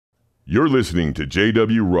You're listening to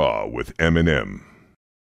JW Raw with Eminem.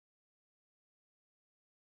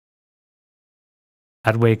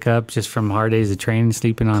 I'd wake up just from hard days of training,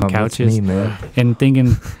 sleeping on couches, me, and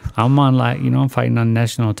thinking I'm on, like, I'm fighting on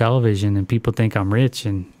national television, and people think I'm rich,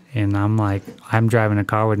 and I'm like, I'm driving a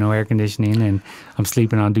car with no air conditioning, and I'm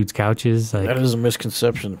sleeping on dudes' couches. Like, that is a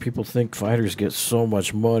misconception. People think fighters get so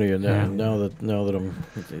much money, and now that I'm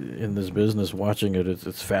in this business watching it,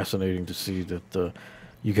 it's fascinating to see that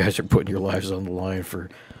you guys are putting your lives on the line for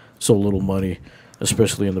so little money.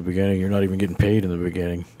 Especially in the beginning, you're not even getting paid in the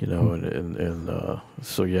beginning,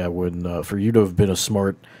 so yeah, when for you to have been a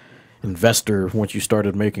smart investor once you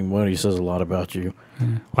started making money says a lot about you.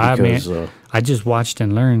 Yeah. Well, because, I just watched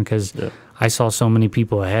and learned because I saw so many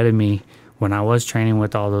people ahead of me when I was training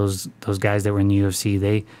with all those guys that were in the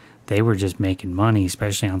UFC. They were just making money,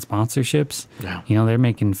 especially on sponsorships. Yeah. They're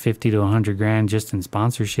making 50 to 100 grand just in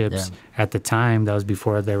sponsorships at the time. That was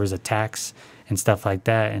before there was a tax and stuff like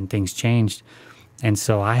that, and things changed. And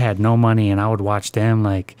so I had no money, and I would watch them,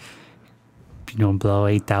 like, blow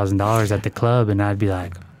 $8,000 at the club, and I'd be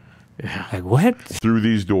like, what? Through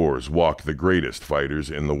these doors walk the greatest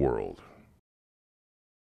fighters in the world.